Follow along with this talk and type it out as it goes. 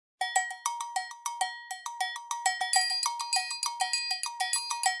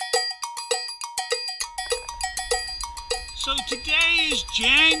So today is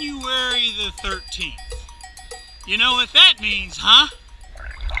January the 13th. You know what that means, huh?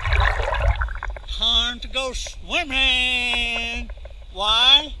 Time to go swimming.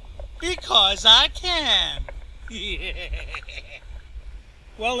 Why? Because I can. Yeah.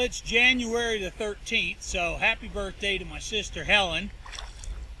 Well, it's January the 13th, so happy birthday to my sister Helen.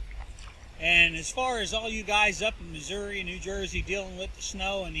 And as far as all you guys up in Missouri and New Jersey dealing with the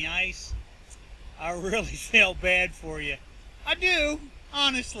snow and the ice, I really feel bad for you. I do,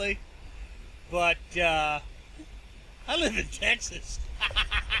 honestly. But I live in Texas.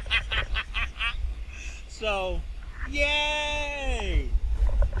 So, yay!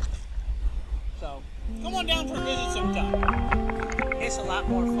 So, come on down for a visit sometime. It's a lot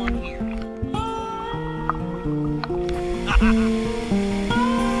more fun here.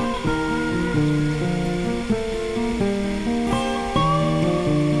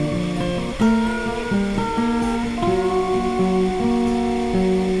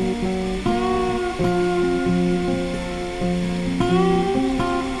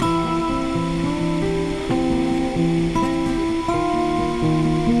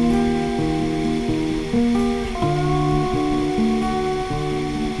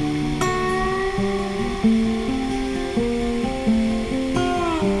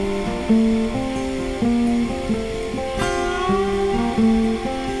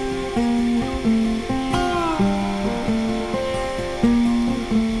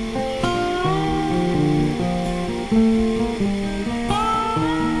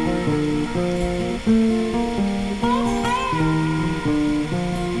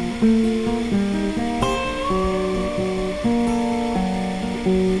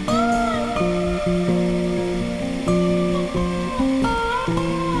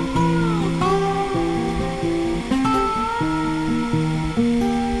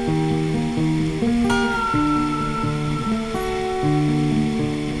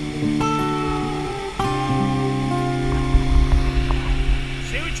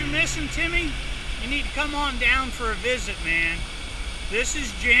 Timmy, you need to come on down for a visit, man. This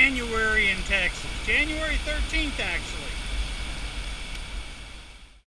is January in Texas. January 13th, actually.